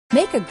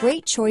Make a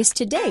great choice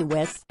today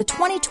with the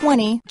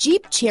 2020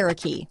 Jeep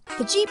Cherokee.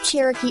 The Jeep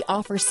Cherokee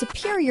offers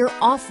superior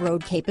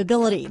off-road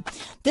capability.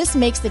 This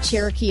makes the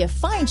Cherokee a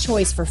fine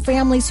choice for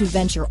families who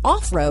venture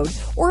off-road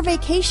or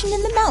vacation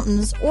in the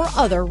mountains or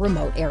other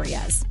remote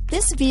areas.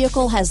 This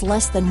vehicle has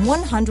less than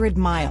 100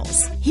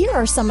 miles. Here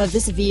are some of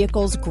this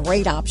vehicle's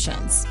great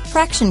options: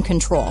 traction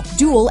control,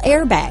 dual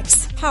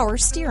airbags, power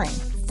steering,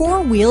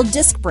 four-wheel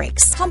disc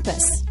brakes,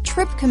 compass,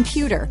 trip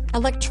computer,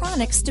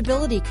 electronic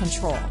stability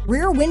control,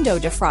 rear window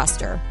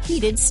defroster,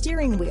 heated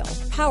steering wheel,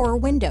 power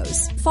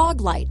windows,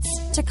 fog lights,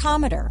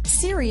 tachometer,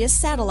 Sirius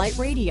satellite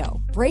radio,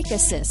 brake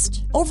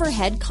assist,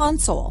 overhead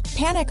console,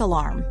 panic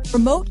alarm,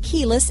 remote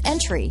keyless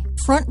entry,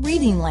 front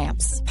reading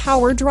lamps,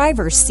 power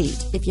driver's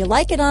seat. If you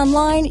like it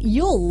online,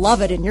 you'll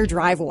love it in your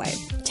driveway.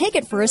 Take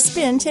it for a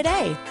spin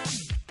today.